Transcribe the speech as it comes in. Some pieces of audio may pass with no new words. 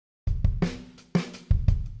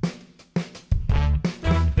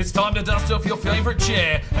It's time to dust off your favourite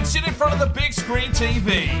chair and sit in front of the big screen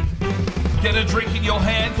TV. Get a drink in your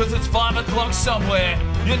hand because it's 5 o'clock somewhere.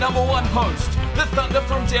 Your number one host, the Thunder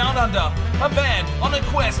from Down Under, a man on a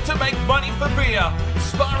quest to make money for beer.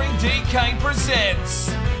 Sparring DK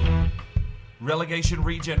presents Relegation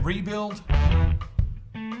Regen Rebuild,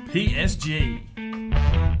 PSG.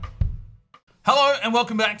 Hello and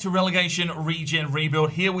welcome back to Relegation Regen Rebuild,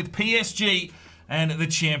 here with PSG and the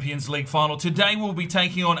Champions League final. Today we'll be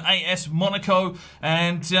taking on AS Monaco,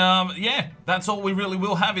 and yeah, that's all we really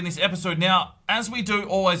will have in this episode. Now, as we do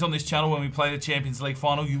always on this channel when we play the Champions League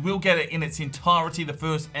final, you will get it in its entirety, the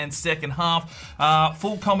first and second half.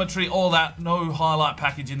 Full commentary, all that, no highlight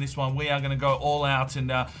package in this one. We are going to go all out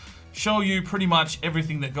and show you pretty much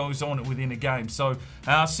everything that goes on within a game. So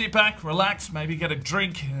sit back, relax, maybe get a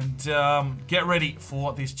drink, and get ready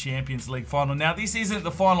for this Champions League final. Now, this isn't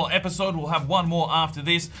the final episode. We'll have one more after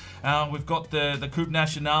this. We've got the Coupe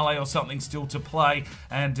Nationale or something still to play,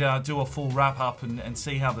 and do a full wrap-up and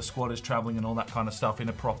see how the squad is travelling and all that kind of stuff in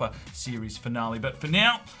a proper series finale. But for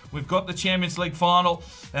now, we've got the Champions League final.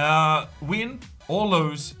 Win or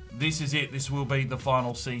lose, this is it. This will be the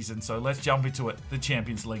final season. So let's jump into it, the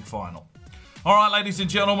Champions League final. All right, ladies and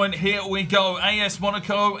gentlemen, here we go. AS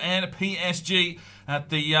Monaco and PSG at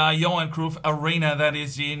the Johan Cruyff Arena, that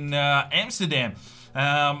is in Amsterdam.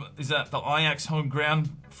 Is that the Ajax home ground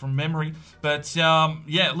from memory? But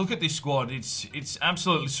yeah, look at this squad. It's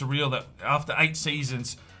absolutely surreal that after 8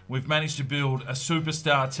 seasons, we've managed to build a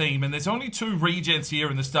superstar team, and there's only 2 regens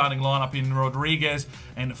here in the starting lineup in Rodriguez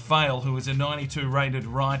and Fail, who is a 92 rated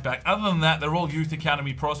right back. Other than that, they're all youth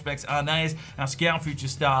academy prospects. Arnaez, our scout future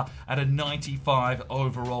star, at a 95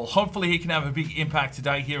 overall. Hopefully he can have a big impact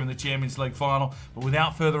today here in the Champions League final. But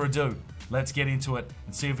without further ado, let's get into it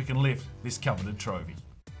and see if we can lift this coveted trophy.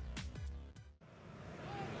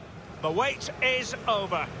 The wait is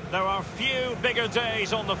over. There are few bigger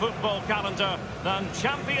days on the football calendar than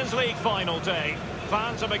Champions League final day.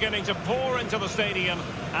 Fans are beginning to pour into the stadium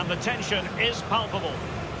and the tension is palpable.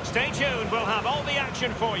 Stay tuned, we'll have all the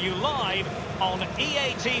action for you live on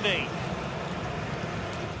EA TV.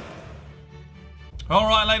 All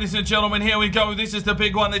right, ladies and gentlemen, here we go. This is the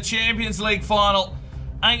big one, the Champions League final.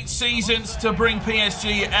 8 seasons to bring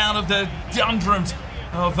PSG out of the doldrums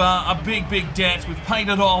of a big debt. We've paid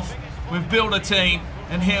it off. We've built a team,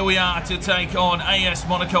 and here we are to take on AS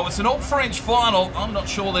Monaco. It's an all-French final. I'm not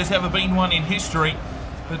sure there's ever been one in history,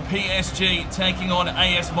 but PSG taking on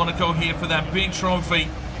AS Monaco here for that big trophy,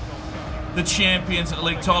 the Champions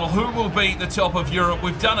League title. Who will be the top of Europe?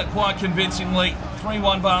 We've done it quite convincingly.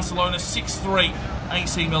 3-1 Barcelona, 6-3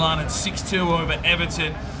 AC Milan, and 6-2 over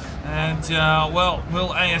Everton. And, well,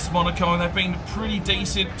 will AS Monaco, they've been pretty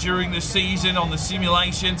decent during the season on the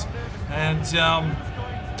simulations, and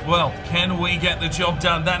well, can we get the job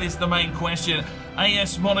done? That is the main question.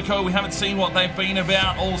 AS Monaco, we haven't seen what they've been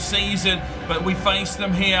about all season, but we faced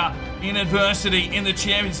them here in adversity in the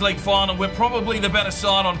Champions League final. We're probably the better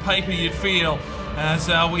side on paper, you'd feel, as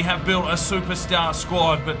we have built a superstar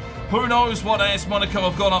squad. But who knows what AS Monaco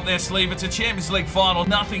have got up their sleeve. It's a Champions League final.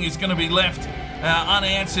 Nothing is going to be left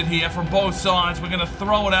unanswered here from both sides. We're going to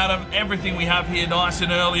throw it at them, everything we have here nice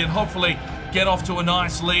and early, and hopefully get off to a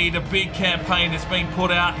nice lead. A big campaign has been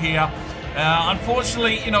put out here.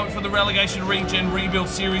 Unfortunately, you know, for the Relegation Regen Rebuild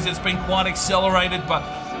series, it's been quite accelerated, but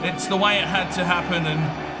it's the way it had to happen.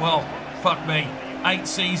 And, well, fuck me. 8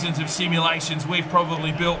 seasons of simulations. We've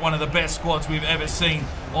probably built one of the best squads we've ever seen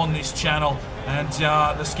on this channel. And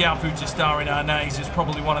the scout future star in Arnaez is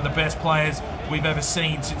probably one of the best players we've ever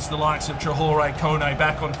seen since the likes of Traore Kone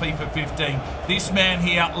back on FIFA 15. This man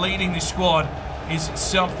here leading this squad is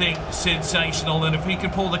something sensational, and if he can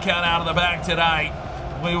pull the cat out of the bag today,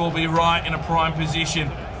 we will be right in a prime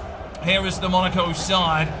position. Here is the Monaco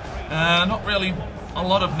side. Not really a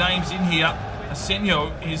lot of names in here.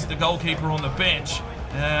 Asenio is the goalkeeper on the bench.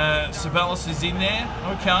 Ceballos is in there.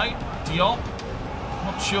 Okay. Diop,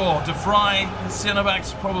 not sure. De Vrij,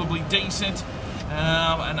 centre-back's probably decent.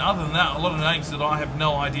 And other than that, a lot of names that I have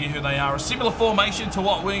no idea who they are. A similar formation to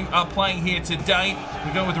what we are playing here today.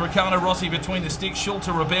 We go with Ricardo Rossi between the sticks, Schulte,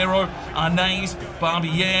 Ribeiro, Arnaez,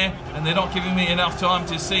 Barbier, and they're not giving me enough time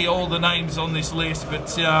to see all the names on this list.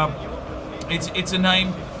 But it's a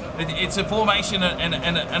name, it's a formation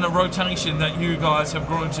and a rotation that you guys have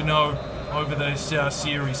grown to know over this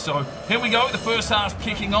series. So here we go, the first half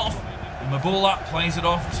kicking off. Mabula plays it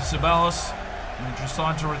off to Ceballos. And they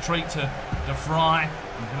decide to retreat to De Vrij.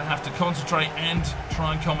 I'm going to have to concentrate and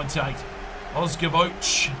try and commentate.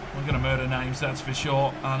 Ozgavoch. We're going to murder names, that's for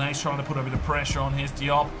sure. Arnaez trying to put a bit of pressure on. Here's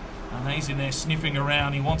Diop. Arnaez in there sniffing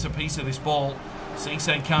around. He wants a piece of this ball.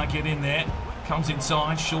 Cisse can't get in there. Comes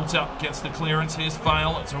inside, Schulter gets the clearance. Here's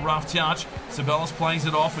Fail. It's a rough touch. Ceballos plays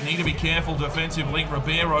it off. We need to be careful defensively.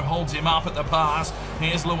 Ribeiro holds him up at the pass.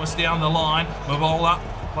 Here's Lewis down the line. Mavola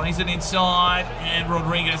plays it inside, and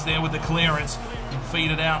Rodriguez there with the clearance. He'll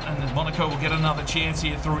feed it out, and Monaco will get another chance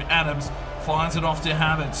here through Adams. Fires it off to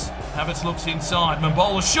Havertz. Havertz looks inside.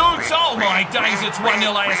 Mbola shoots. Oh my days, it's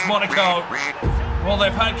 1-0 AS Monaco. Well,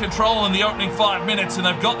 they've had control in the opening 5 minutes, and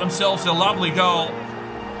they've got themselves a lovely goal.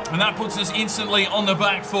 And that puts us instantly on the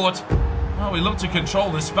back foot. Well, we looked to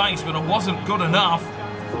control the space, but it wasn't good enough.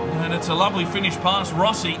 And it's a lovely finish past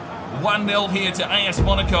Rossi. 1-0 here to AS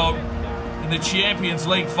Monaco in the Champions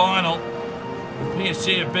League final.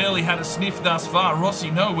 PSG have barely had a sniff thus far.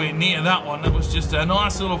 Rossi nowhere near that one. That was just a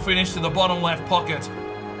nice little finish to the bottom left pocket.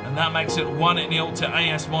 And that makes it 1-0 to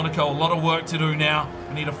AS Monaco. A lot of work to do now.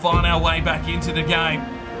 We need to find our way back into the game.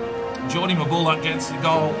 Jordi Mabula gets the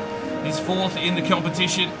goal. His 4th in the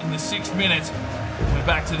competition in the 6th minute. We're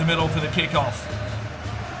back to the middle for the kickoff.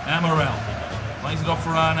 Amaral plays it off for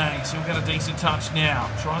Arnays. He'll get a decent touch now.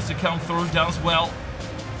 Tries to come through, does well.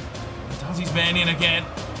 Does his man in again.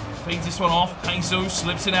 Feeds this one off. Jesus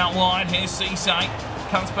slips it out wide. Here's Cisse.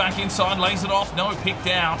 Cuts back inside, lays it off. No, picked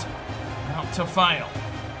out. Out to Fail.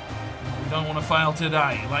 We don't want to fail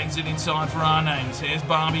today. Lays it inside for Arnays. Here's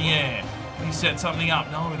Barbier. He set something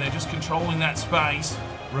up. No, they're just controlling that space.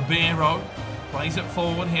 Ribeiro plays it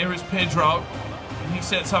forward. Here is Pedro. And he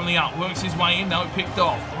sets something up. Works his way in. No, picked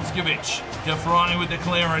off. Oskovic. De Vrij with the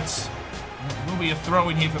clearance. And it will be a throw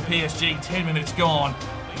in here for PSG. 10 minutes gone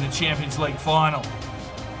in the Champions League final.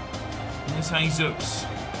 Here's Jesus.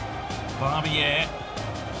 Barbier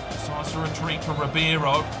decides to retreat for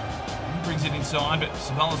Ribeiro. He brings it inside, but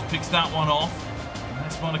Ceballos picks that one off.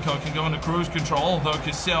 AS Monaco can go into cruise control, although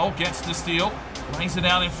Cassell gets the steal. Lays it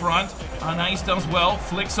out in front. Arnays does well.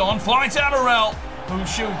 Flicks on. Finds Amaral, who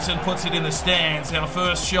shoots and puts it in the stands. Our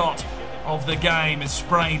first shot of the game is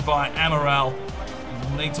sprayed by Amaral.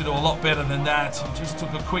 We'll need to do a lot better than that. Just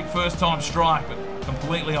took a quick first-time strike, but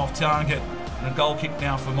completely off target. And a goal kick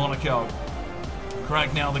now for Monaco.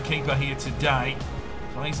 Craig now the keeper here today.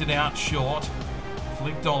 Plays it out short.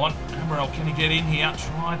 Flicked on. Amaral, can he get in here?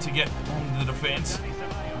 Tried to get on the defence.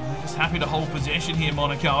 They're just happy to hold possession here,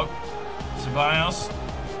 Monaco. Ceballos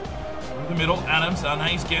through the middle. Adams.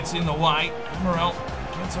 Arnays gets in the way. Amaral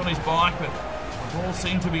gets on his bike, but the ball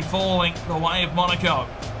seemed to be falling the way of Monaco.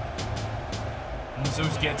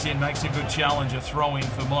 Jesus gets in, makes a good challenge. A throw in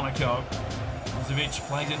for Monaco. Oskovic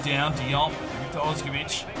plays it down. Diop to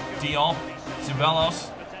Oskovic. Diop. Ceballos.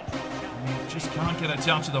 Just can't get a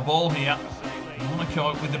touch of the ball here.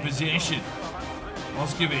 Monaco with the possession.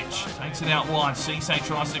 Oskovic takes it out wide. Cisse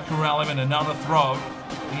tries to corral him, and another throw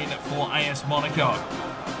in for AS Monaco.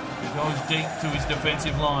 He goes deep to his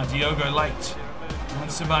defensive line. Diogo late. On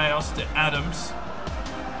Ceballos to Adams.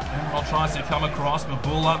 Amaral tries to come across.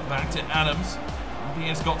 Mabula back to Adams. He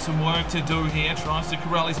has got some work to do here. Tries to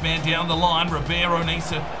corral his man down the line. Ribeiro needs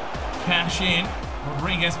to cash in.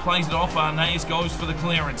 Rodriguez plays it off. Arnays goes for the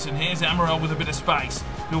clearance. And here's Amaral with a bit of space.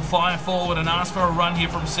 He'll fire forward and ask for a run here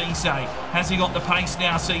from Cisse. Has he got the pace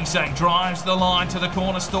now, Cisse? Drives the line to the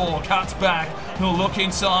corner store. Cuts back. He'll look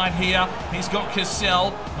inside here. He's got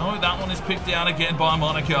Cassell. No, that one is picked out again by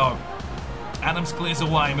Monaco. Adams clears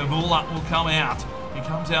away. Mabula will come out. He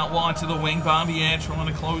comes out wide to the wing. Barbier trying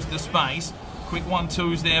to close the space. Quick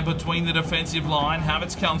 1-2s there between the defensive line.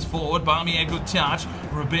 Havertz comes forward. Barbier, good touch.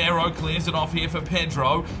 Ribeiro clears it off here for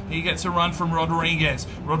Pedro. He gets a run from Rodriguez.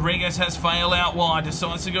 Rodriguez has Fail out wide.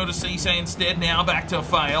 Decides to go to Cisse instead. Now back to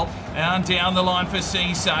Fail. And down the line for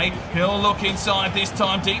Cisse. He'll look inside this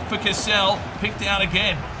time. Deep for Cassell. Picked out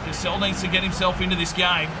again. Cassell needs to get himself into this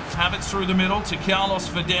game. Havertz through the middle to Carlos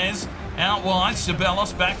Fidesz. Out wide,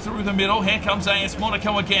 Ceballos back through the middle. Here comes AS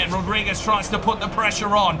Monaco again. Rodriguez tries to put the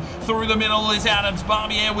pressure on. Through the middle is Adams.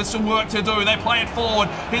 Barbier with some work to do. They play it forward.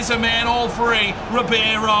 Here's a man all free.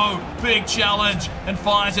 Ribeiro, big challenge, and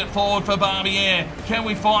fires it forward for Barbier. Can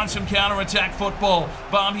we find some counter-attack football?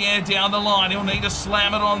 Barbier down the line. He'll need to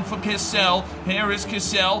slam it on for Cassell. Here is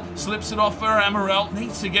Cassell. Slips it off for Amaral.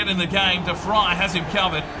 Needs to get in the game. De Vrij has him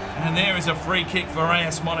covered. And there is a free kick for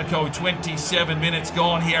AS Monaco. 27 minutes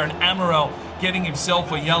gone here, and Amaral getting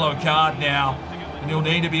himself a yellow card now. And he'll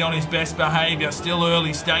need to be on his best behaviour. Still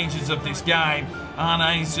early stages of this game.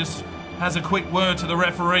 Arnays just has a quick word to the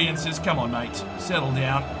referee and says, come on, mate, settle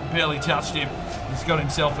down. Barely touched him. He's got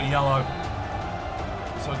himself a yellow.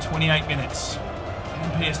 So 28 minutes.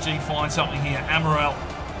 Can PSG find something here? Amaral,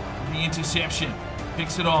 the interception.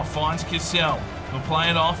 Picks it off, finds Cassell. He'll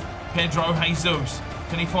play it off. Pedro Jesus.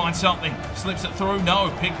 Can he find something? Slips it through?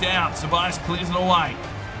 No, picked out. Ceballos clears it away.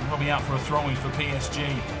 Probably out for a throw-in for PSG.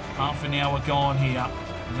 Half an hour gone here,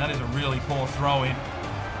 and that is a really poor throw-in.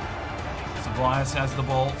 Tobias has the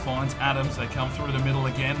ball, finds Adams. They come through the middle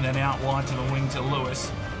again, then out wide to the wing to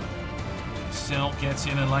Lewis. Sell gets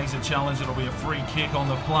in and lays a challenge. It'll be a free kick on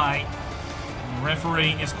the play. The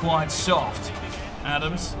referee is quite soft.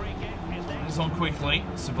 Adams is on quickly.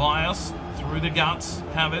 Tobias through the guts.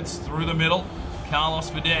 Havertz through the middle.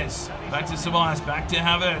 Carlos Fidesz. Back to Tobias. Back to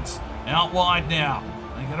Havertz. Out wide now.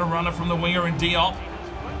 They get a runner from the winger in Diop.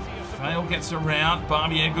 Fail gets around.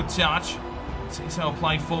 Barbier, good touch. Cisse will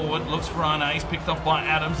play forward. Looks for Arnays. Picked off by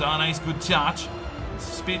Adams. Arnays, good touch.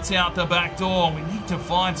 Spits out the back door. We need to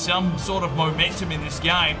find some sort of momentum in this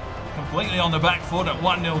game. Completely on the back foot at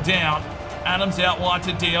 1-0 down. Adams out wide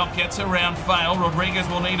to Diop. Gets around Fail. Rodriguez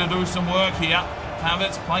will need to do some work here.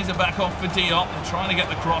 Havertz plays it back off for Diop. They're trying to get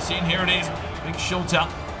the cross in. Here it is. Big Schulter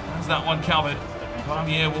has that one covered.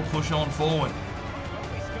 Barbier will push on forward.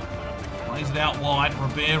 Plays it out wide.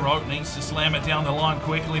 Ribeiro needs to slam it down the line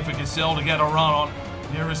quickly for Cassell to get a run on.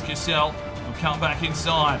 Here is Cassell. He'll come back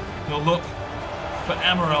inside. He'll look for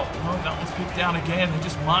Amaral. No, that one's picked out again. They're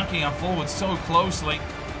just marking our forward so closely.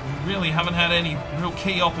 We really haven't had any real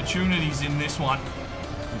key opportunities in this one.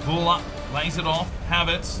 Bulla lays it off.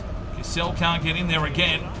 Havertz. Cassell can't get in there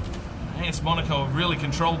again. AS Monaco have really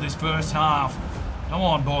controlled this first half. Come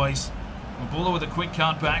on, boys. Bulla with a quick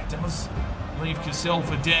cut back. Does leave Cassell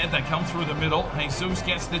for dead. They come through the middle. Jesus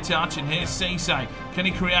gets the touch, and here's Cisse. Can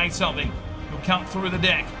he create something? He'll cut through the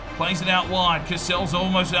deck. Plays it out wide. Cassell's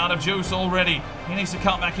almost out of juice already. He needs to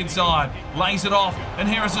cut back inside. Lays it off. And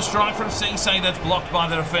here is a strike from Cisse that's blocked by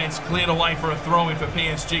the defence. Cleared away for a throw-in for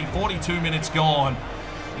PSG. 42 minutes gone.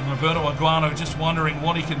 And Roberto Aguano just wondering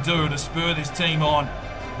what he can do to spur this team on.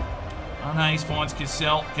 Arnays finds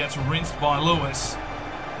Cassell. Gets rinsed by Lewis.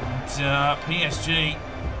 And PSG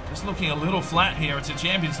just looking a little flat here. It's a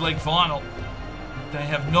Champions League final. They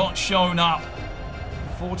have not shown up.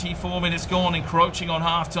 44 minutes gone, encroaching on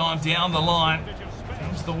half-time down the line.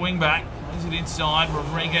 Comes the wing-back, plays it inside.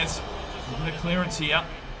 Rodriguez, a bit of clearance here.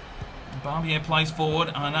 Barbier plays forward.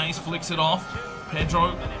 Arnays flicks it off.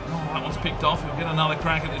 Pedro, oh, that one's picked off. He'll get another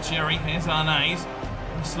crack at the cherry. Here's Arnays.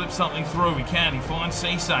 He slips something through. He can. He finds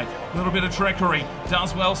Cisse. A little bit of trickery.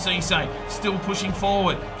 Does well, Cisse. Still pushing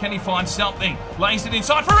forward. Can he find something? Lays it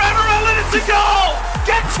inside for Amaral, and it's a goal!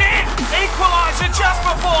 Gets in! Equaliser just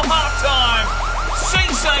before half-time.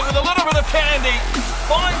 Cisse with a little bit of candy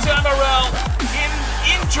finds Amaral in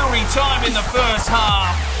injury time in the first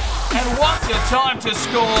half. And what a time to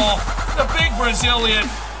score. The big Brazilian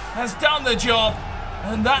has done the job,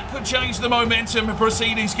 and that could change the momentum of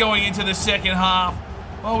proceedings going into the second half.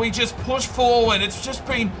 Well, we just push forward. It's just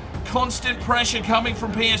been constant pressure coming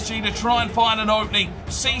from PSG to try and find an opening.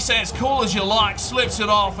 Cisse, as cool as you like, slips it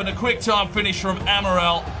off, and a quick time finish from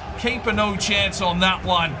Amaral. Keeper no chance on that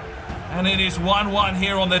one. And it is 1-1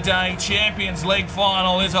 here on the day. Champions League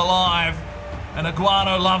final is alive. And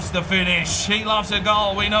Aguano loves the finish. He loves a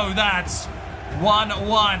goal, we know that.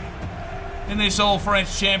 1-1 in this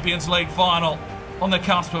All-French Champions League final on the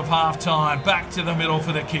cusp of half-time. Back to the middle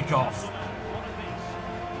for the kickoff.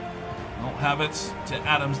 Well, Havertz to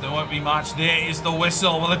Adams. There won't be much. There is the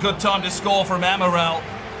whistle. Well, a good time to score from Amaral.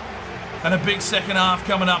 And a big second half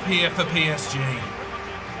coming up here for PSG.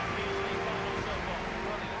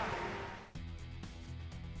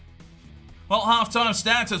 Well, half-time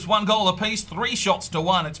stats, it's 1 goal apiece, 3 shots to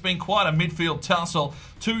 1. It's been quite a midfield tussle.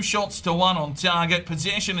 2 shots to 1 on target.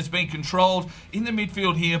 Possession has been controlled in the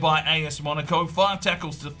midfield here by AS Monaco. 5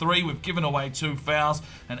 tackles to 3. We've given away 2 fouls,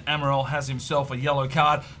 and Amaral has himself a yellow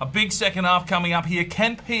card. A big second half coming up here.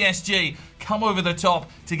 Can PSG come over the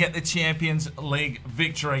top to get the Champions League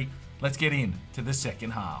victory? Let's get into the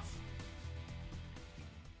second half.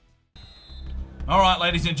 Alright,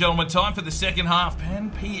 ladies and gentlemen, time for the second half. Can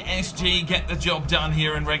PSG get the job done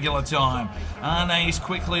here in regular time? Arnays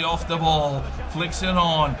quickly off the ball, flicks it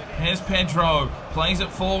on. Here's Pedro, plays it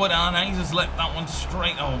forward. Arnays has let that one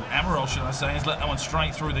straight, Amaral should I say, has let that one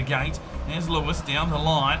straight through the gate. Here's Lewis down the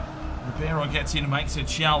line. Ribeiro gets in, makes a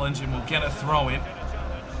challenge, and will get a throw in.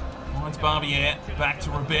 Finds Barbier, back to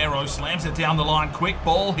Ribeiro, slams it down the line. Quick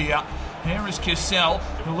ball here. Here is Cassell.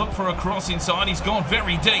 He'll look for a cross inside. He's gone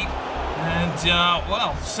very deep. And,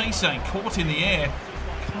 well, Cisse caught in the air.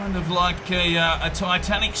 Kind of like a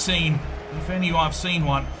Titanic scene, if any I've seen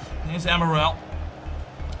one. There's Amaral.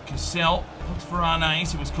 Cassell looks for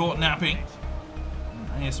Arnays, who was caught napping.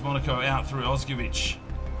 And AS Monaco out through Ozgovic.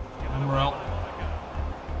 Amaral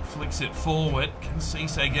flicks it forward. Can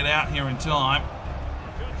Cisse get out here in time?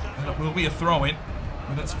 And it will be a throw-in,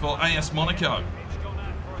 but it's for AS Monaco.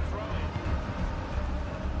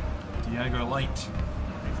 Diego late.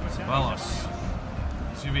 Ceballos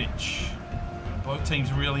Brozovic. Both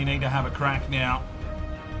teams really need to have a crack now.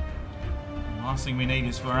 The last thing we need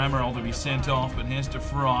is for Amaral to be sent off, but here's to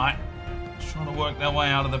Fry. Trying to work their way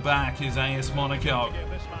out of the back is AS Monaco.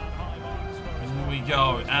 Here we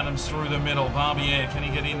go. Adams through the middle. Barbier, can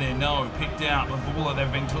he get in there? No. Picked out. Mabula,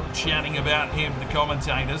 they've been chatting about him, the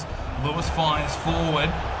commentators. Lewis fires forward.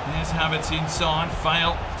 There's Havertz inside.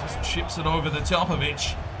 Fail. Just chips it over the top of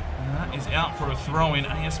it. And that is out for a throw-in.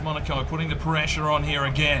 AS Monaco putting the pressure on here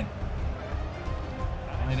again.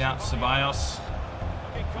 Played out Ceballos.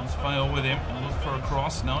 Does fail with him. And look for a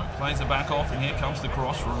cross. No. Plays it back off. And here comes the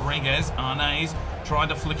cross. Rodriguez. Arnaez tried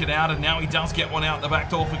to flick it out. And now he does get one out the back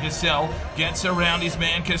door for Cassell. Gets around his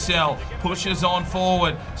man Cassell. Pushes on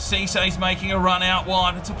forward. Cisse's making a run out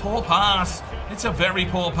wide. It's a poor pass. It's a very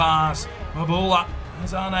poor pass. Mabula.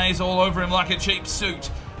 There's Arnaez all over him like a cheap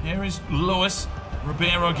suit. Here is Lewis.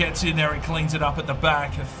 Ribeiro gets in there and cleans it up at the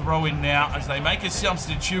back. A throw in now as they make a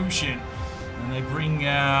substitution. And they bring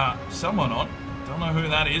someone on. Don't know who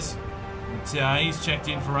that is. But he's checked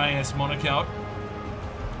in for AS Monaco.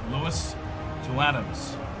 Lewis to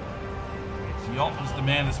Adams. Diop is the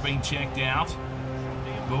man that's been checked out.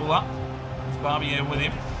 Bula. There's Barbier with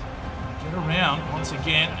him. Get around once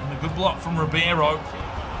again. And a good block from Ribeiro.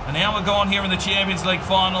 And now we're gone here in the Champions League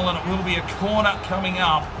final. And it will be a corner coming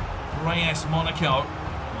up for AS Monaco.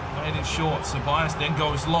 Played it short. Ceballos then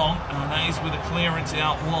goes long. Arnaez with a clearance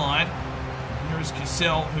out wide. Here is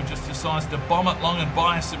Cassell, who just decides to bomb it long and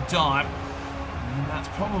buy us some time. And that's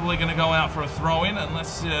probably going to go out for a throw-in,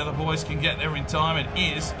 unless the boys can get there in time.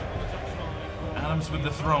 It is. Adams with the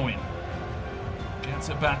throw-in. Gets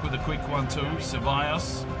it back with a quick one too.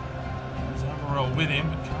 Ceballos. There's Amaral with him,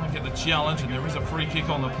 but can't get the challenge, and there is a free kick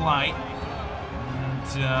on the play.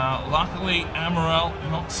 And luckily, Amaral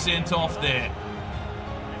not sent off there.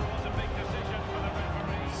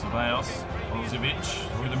 Ceballos. Brozovic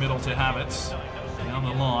through the middle to Havertz. Down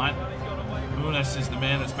the line. Unis is the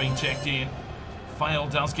man that's been checked in. Fail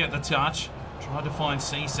does get the touch. Tried to find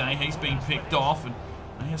Cisse. He's been picked off. And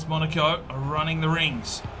AS Monaco are running the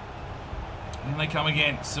rings. And they come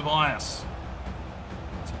again. Ceballos.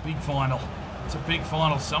 It's a big final. It's a big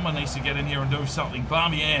final. Someone needs to get in here and do something.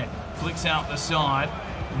 Barbier flicks out the side.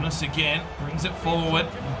 Unis again. Brings it forward.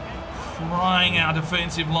 Prying our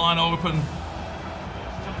defensive line open.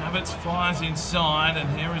 Havertz fires inside,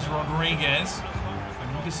 and here is Rodriguez.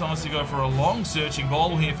 And he decides to go for a long searching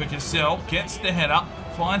ball here for Cassell. Gets the header,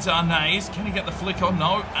 finds Arnaez. Can he get the flick on?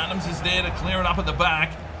 No. Adams is there to clear it up at the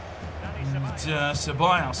back. And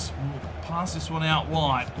Ceballos will pass this one out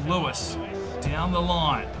wide. Lewis down the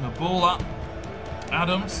line. Mabula.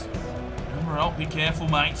 Adams. Amaral, be careful,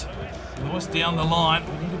 mate. Lewis down the line.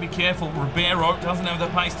 We need to be careful. Ribeiro doesn't have the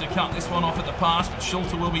pace to cut this one off at the pass, but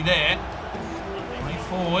Schulte will be there.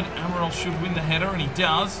 Forward, Amaral should win the header, and he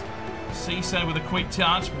does. Cisse with a quick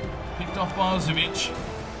touch, picked off by Brozovic.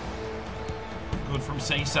 Good from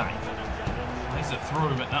Cisse. Plays it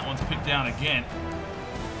through, but that one's picked out again.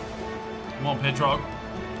 Come on, Pedro.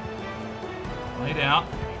 Laid out.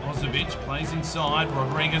 Brozovic plays inside.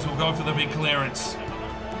 Rodriguez will go for the big clearance.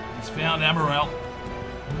 He's found Amaral.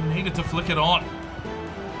 He needed to flick it on.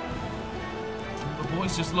 The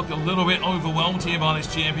boys just look a little bit overwhelmed here by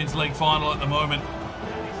this Champions League final at the moment.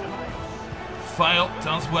 Fail,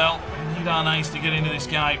 does well. We need Arnaez to get into this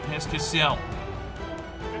game. Here's Cassell.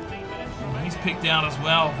 He's picked out as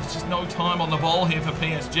well. There's just no time on the ball here for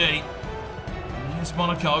PSG. And here's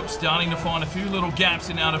Monaco starting to find a few little gaps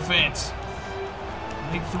in our defence.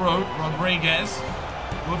 Lead through, Rodriguez.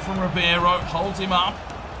 Good from Ribeiro, holds him up.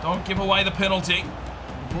 Don't give away the penalty.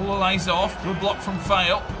 Bula lays off, good block from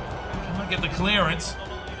Fail. Can't get the clearance.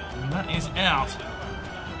 And that is out.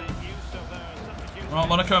 Right,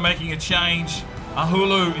 Monaco making a change.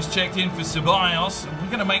 Ahulu is checked in for Ceballos. And we're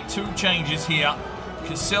going to make two changes here.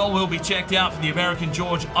 Cassell will be checked out for the American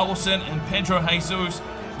George Olsen, and Pedro Jesus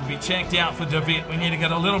will be checked out for David. We need to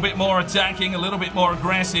get a little bit more attacking, a little bit more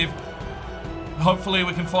aggressive. Hopefully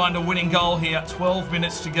we can find a winning goal here. 12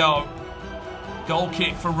 minutes to go. Goal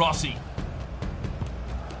kick for Rossi.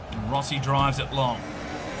 And Rossi drives it long.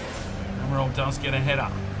 Amaral does get a header.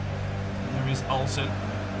 There is Olsen.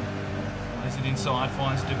 Plays it inside,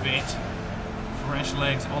 finds David. Fresh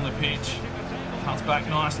legs on the pitch. Cuts back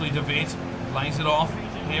nicely, David. Lays it off.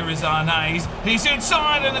 Here is Arnaez. He's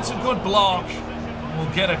inside, and it's a good block. We'll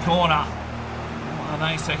get a corner.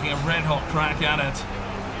 Arnaez taking a red-hot crack at it.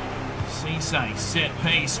 Cisse, set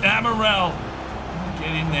piece. Amaral.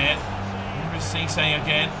 Get in there. Here is Cisse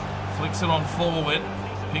again. Flicks it on forward.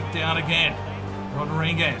 Picked out again.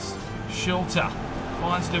 Rodriguez. Schulte.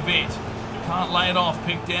 Finds David. Can't lay it off.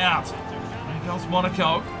 Picked out. Here goes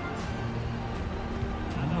Monaco.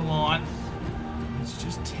 line. It's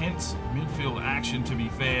just tense midfield action, to be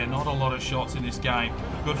fair. Not a lot of shots in this game.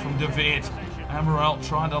 Good from De Vet. Amaral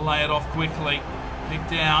trying to lay it off quickly.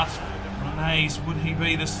 Picked out. Renes, would he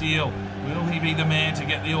be the steal? Will he be the man to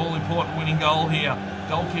get the all-important winning goal here?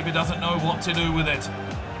 Goalkeeper doesn't know what to do with it.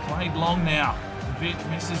 Played long now. De Vet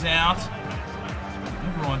misses out.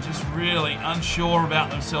 Everyone just really unsure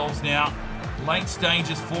about themselves now. Late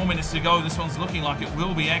stages, 4 minutes to go. This one's looking like it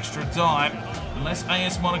will be extra time. Unless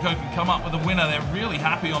AS Monaco can come up with a winner, they're really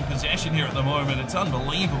happy on possession here at the moment. It's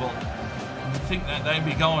unbelievable. You'd think that they'd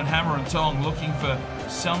be going hammer and tong looking for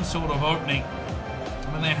some sort of opening.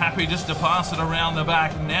 And they're happy just to pass it around the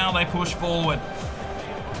back. Now they push forward.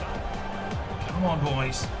 Come on,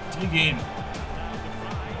 boys. Dig in.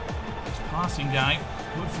 This passing game.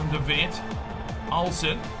 Good from De Vet.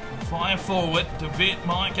 Olsen. Fire forward. De Vet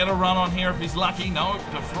might get a run on here if he's lucky. No,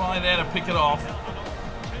 De Vrij there to pick it off.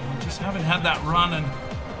 We just haven't had that run and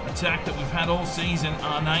attack that we've had all season.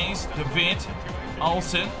 Arnays, De Vet,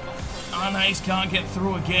 Olsen. Arnays can't get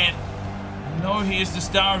through again. I know he is the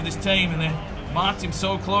star of this team, and they marked him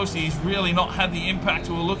so closely. He's really not had the impact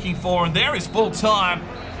we were looking for. And there is full time.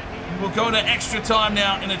 We'll go to extra time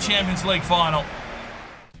now in the Champions League final.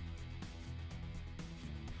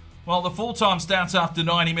 Well, the full-time stats after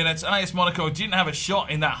 90 minutes. AS Monaco didn't have a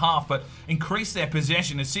shot in that half, but increased their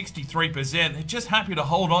possession to 63%. They're just happy to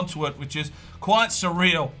hold on to it, which is quite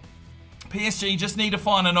surreal. PSG just need to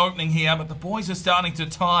find an opening here, but the boys are starting to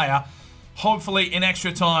tire. Hopefully, in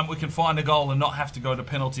extra time, we can find a goal and not have to go to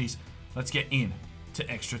penalties. Let's get in to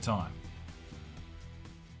extra time.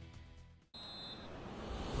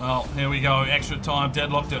 Well, here we go. Extra time,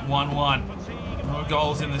 deadlocked at 1-1. No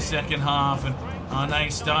goals in the second half, and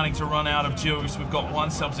Arnays starting to run out of juice. We've got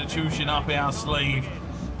one substitution up our sleeve.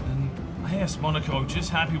 And AS Monaco just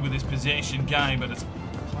happy with this possession game, but it's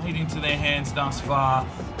played into their hands thus far.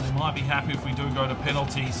 They might be happy if we do go to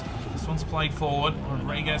penalties. This one's played forward.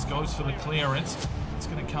 Rodriguez goes for the clearance. It's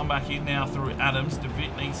going to come back in now through Adams. De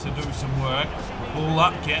Vet needs to do some work. Ball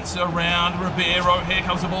up, gets around Ribeiro. Here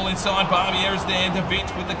comes the ball inside. Barbier is there. De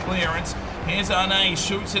Vet with the clearance. Here's Arnays,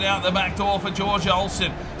 shoots it out the back door for George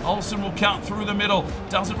Olsen. Olsen will cut through the middle.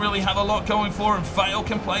 Doesn't really have a lot going for him. Fail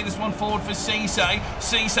can play this one forward for Cisse.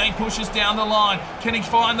 Cisse pushes down the line. Can he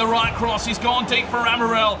find the right cross? He's gone deep for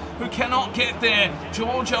Amaral, who cannot get there.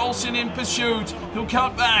 George Olsen in pursuit. He'll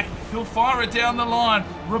cut back. He'll fire it down the line.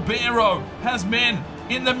 Ribeiro has men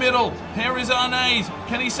in the middle. Here is Arnays.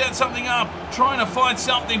 Can he set something up? Trying to find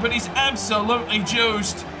something, but he's absolutely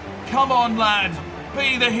juiced. Come on, lad.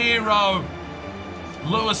 Be the hero.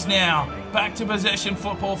 Lewis now. Back to possession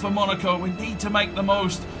football for Monaco. We need to make the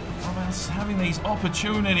most of us having these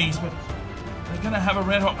opportunities, but they're going to have a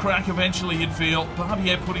red-hot crack eventually, you'd feel.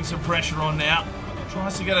 Barbier putting some pressure on now.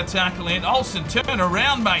 Tries to get a tackle in. Olsen, turn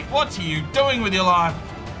around, mate. What are you doing with your life?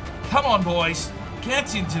 Come on, boys.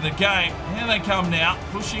 Get into the game. Here they come now.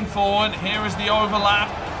 Pushing forward. Here is the overlap.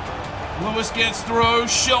 Lewis gets through.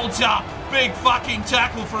 Schulte. Big fucking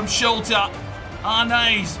tackle from Schulte.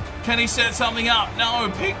 Arnays. Can he set something up?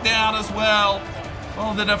 No, picked out as well.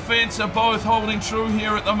 Well, the defence are both holding true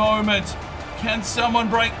here at the moment. Can someone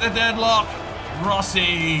break the deadlock?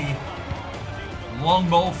 Rossi. Long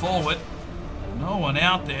ball forward. No one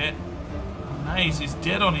out there. Arnays is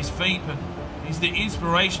dead on his feet, but he's the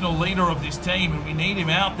inspirational leader of this team, and we need him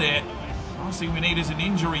out there. Last thing we need is an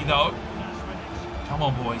injury, though. Come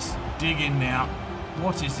on, boys. Dig in now.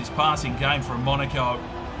 What is this passing game from Monaco?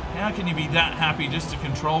 How can you be that happy just to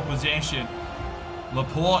control possession?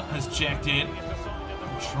 Laporte has checked in.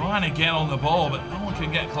 Trying to get on the ball, but no one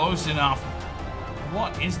can get close enough.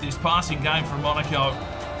 What is this passing game from Monaco?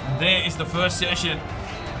 And there is the first session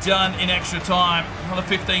done in extra time. Another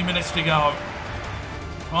 15 minutes to go.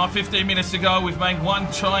 15 minutes to go. We've made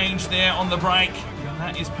one change there on the break. And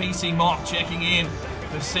that is PC Mock checking in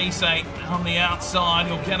for Cisse on the outside.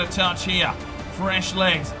 He'll get a touch here. Fresh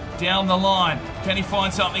legs. Down the line. Can he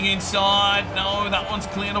find something inside? No, that one's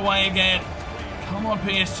cleared away again. Come on,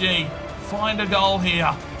 PSG. Find a goal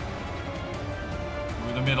here.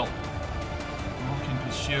 Through the middle. Mock in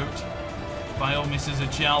pursuit. Fail misses a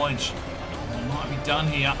challenge. It might be done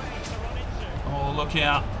here. Oh, look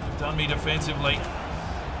out. They've done me defensively.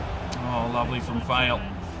 Oh, lovely from Fail.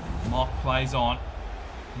 Mock plays on.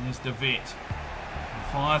 Here's De Vet.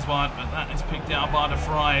 Fires one, but that is picked out by De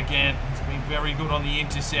Vrij again. He's been very good on the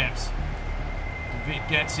intercepts. De Vet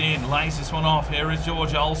gets in, lays this one off. Here is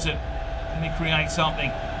George Olsen. Can he create something?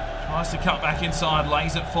 Tries to cut back inside,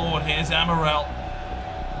 lays it forward. Here's Amaral.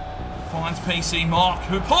 Finds PC Mock,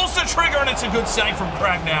 who pulls the trigger, and it's a good save from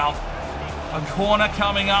Cragnell. A corner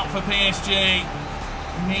coming up for PSG.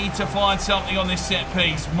 Need to find something on this set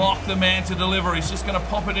piece. Mock the man to deliver. He's just going to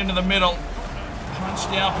pop it into the middle. Punched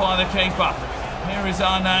out by the keeper. Here is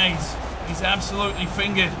Arnaise. He's absolutely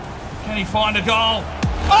fingered. Can he find a goal?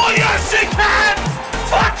 Oh, yes, he can!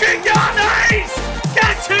 Fucking Arnaise!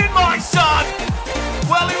 Get in, my son!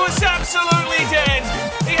 Well, he was absolutely dead.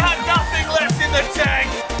 He had nothing left in the tank.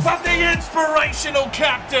 But the inspirational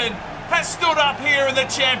captain has stood up here in the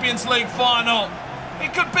Champions League final. He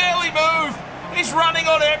could barely move. He's running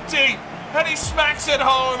on empty. And he smacks it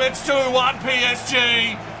home. It's 2-1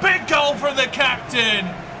 PSG. Big goal from the captain.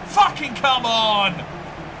 Fucking come on.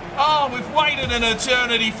 Oh, we've waited an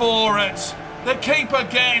eternity for it. The keeper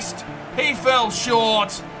guessed. He fell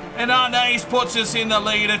short. And Arnaise puts us in the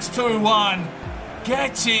lead. It's 2-1.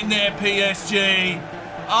 Get in there, PSG.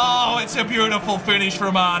 Oh, it's a beautiful finish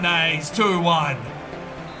from Arnaise. 2-1.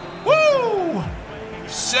 Woo!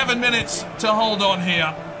 7 minutes to hold on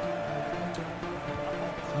here.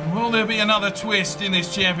 Will there be another twist in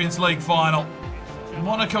this Champions League final?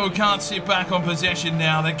 Monaco can't sit back on possession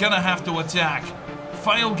now. They're going to have to attack.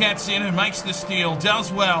 Fail gets in and makes the steal.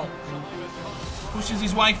 Does well. Pushes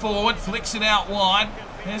his way forward. Flicks it out wide.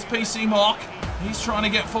 There's PC Mock. He's trying to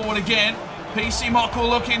get forward again. PC Mock will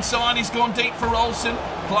look inside. He's gone deep for Olsen.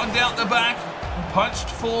 Plugged out the back and punched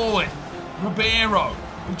forward. Ribeiro.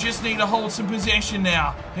 We just need to hold some possession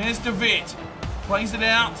now. Here's De Witt. Plays it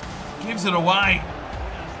out. Gives it away.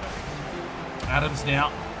 Adams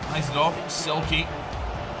now. Plays it off. Selke.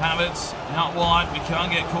 Havertz out wide. We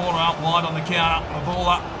can't get caught out wide on the counter. The ball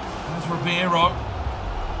up. There's Ribeiro.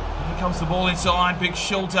 Here comes the ball inside. Big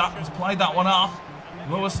Schulter has played that one up.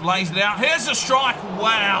 Lewis lays it out. Here's a strike.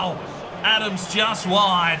 Wow. Adams just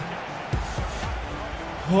wide.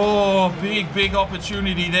 Oh, big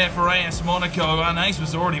opportunity there for AS Monaco. Arnaise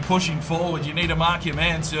was already pushing forward. You need to mark your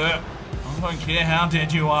man, sir. I don't care how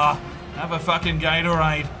dead you are. Have a fucking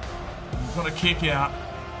Gatorade. You've got a kick out.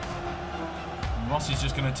 Rossi's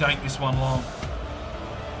just going to take this one long.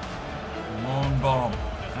 Long bomb.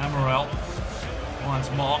 Amaral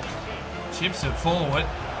finds Mock. Chips it forward.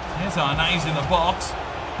 There's Arnaise in the box.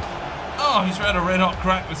 Oh, he's had a red-hot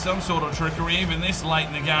crack with some sort of trickery, even this late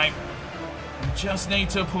in the game. We just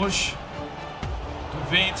need to push. De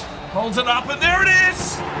Witt holds it up, and there it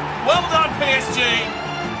is! Well done, PSG.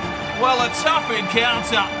 Well, a tough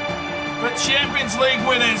encounter, but Champions League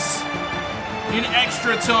winners in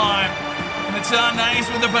extra time. And it's Arnaise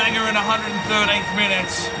with a banger in 113th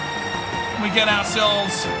minute. We get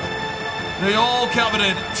ourselves the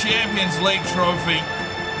all-coveted Champions League trophy.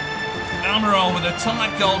 Amaral with a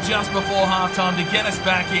tight goal just before half-time to get us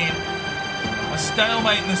back in. A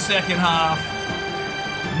stalemate in the second half.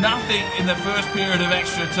 Nothing in the first period of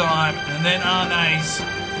extra time. And then Arnaise,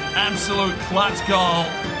 absolute clutch goal,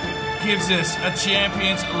 gives us a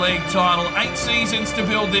Champions League title. 8 seasons to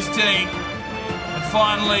build this team. And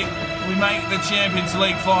finally, we make the Champions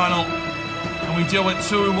League final. And we do it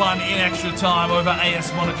 2-1 in extra time over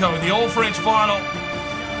AS Monaco. The all-French final.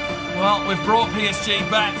 Well, we've brought PSG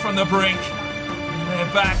back from the brink. And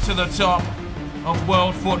they're back to the top of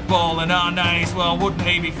world football. And Arnaise, well, wouldn't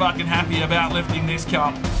he be fucking happy about lifting this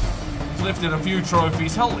cup? He's lifted a few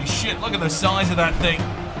trophies. Holy shit, look at the size of that thing.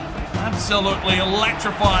 Absolutely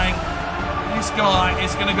electrifying. This guy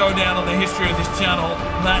is going to go down in the history of this channel.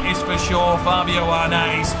 That is for sure. Fabio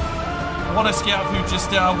Arnaise. What a scout future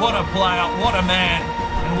star. What a player. What a man.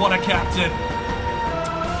 And what a captain.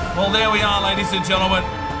 Well, there we are, ladies and gentlemen.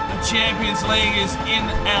 The Champions League is in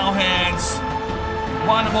our hands.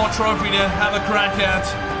 One more trophy to have a crack at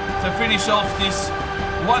to finish off this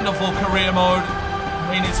wonderful career mode.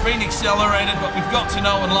 I mean, it's been accelerated, but we've got to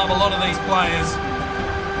know and love a lot of these players.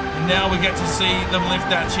 And now we get to see them lift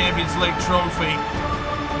that Champions League trophy.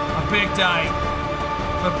 A big day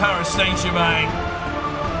for Paris Saint Germain.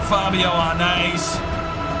 Fabio Arnaise.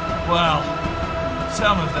 Well,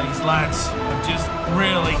 some of these lads have just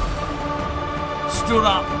really stood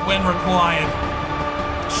up when required.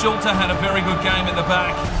 Schulter had a very good game at the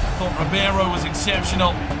back. I thought Ribeiro was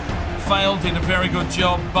exceptional. Failed, did a very good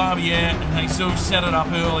job. Barbier and Jesus set it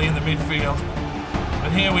up early in the midfield.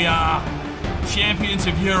 But here we are, champions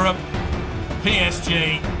of Europe,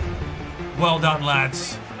 PSG. Well done,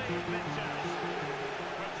 lads.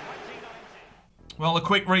 Well, a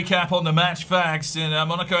quick recap on the match, Fags. And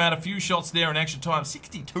Monaco had a few shots there in extra time.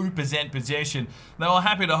 62% possession. They were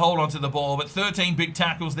happy to hold on to the ball, but 13 big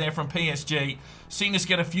tackles there from PSG. Seen us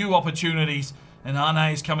get a few opportunities, and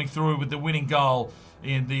Arnaise coming through with the winning goal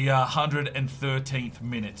in the 113th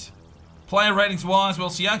minute. Player ratings-wise, well,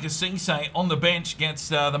 Siaka Cisse on the bench gets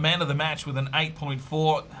the man of the match with an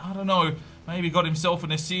 8.4. I don't know, maybe got himself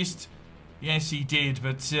an assist. Yes, he did,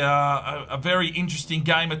 but a very interesting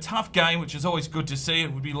game, a tough game, which is always good to see.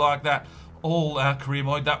 It would be like that all career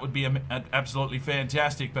mode. That would be absolutely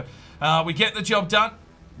fantastic. But we get the job done.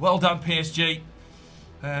 Well done, PSG.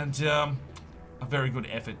 And a very good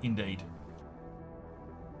effort indeed.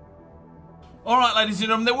 Alright, ladies and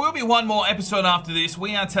gentlemen, there will be one more episode after this.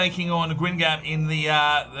 We are taking on Guingamp in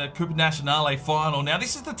the Coupe Nationale final. Now,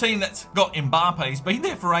 this is the team that's got Mbappe. He's been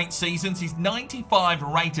there for 8 seasons. He's 95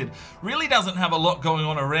 rated. Really doesn't have a lot going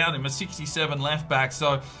on around him. A 67 left back.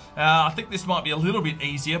 So, I think this might be a little bit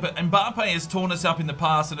easier. But Mbappe has torn us up in the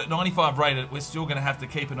past. And at 95 rated, we're still going to have to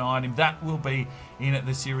keep an eye on him. That will be in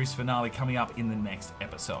the series finale coming up in the next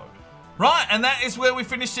episode. Right, and that is where we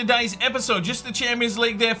finish today's episode. Just the Champions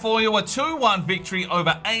League there for you. A 2-1 victory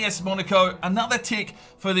over AS Monaco. Another tick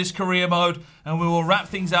for this career mode. And we will wrap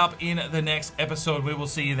things up in the next episode. We will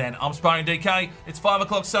see you then. I'm Sparring DK. It's 5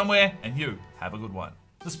 o'clock somewhere, and you have a good one.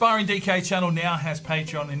 The Sparring DK channel now has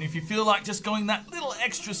Patreon, and if you feel like just going that little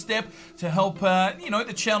extra step to help,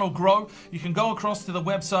 the channel grow, you can go across to the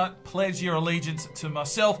website, pledge your allegiance to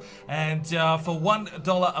myself, and for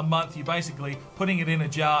 $1 a month, you're basically putting it in a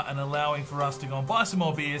jar and allowing for us to go and buy some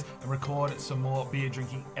more beers and record some more beer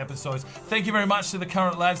drinking episodes. Thank you very much to the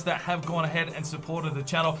current lads that have gone ahead and supported the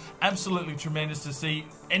channel. Absolutely tremendous to see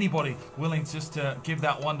anybody willing just to give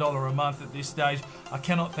that $1 a month at this stage. I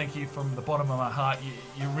cannot thank you from the bottom of my heart.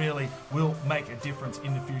 You really will make a difference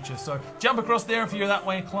in the future. So jump across there if you're that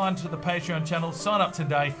way inclined to the Patreon channel. Sign up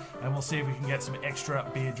today and we'll see if we can get some extra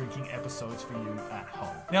beer drinking episodes for you at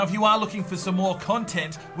home. Now, if you are looking for some more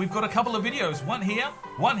content, we've got a couple of videos. One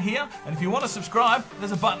here, and if you want to subscribe,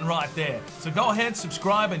 there's a button right there. So go ahead,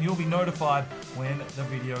 subscribe, and you'll be notified when the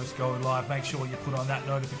videos go live. Make sure you put on that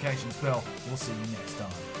notifications bell. We'll see you next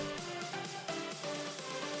time.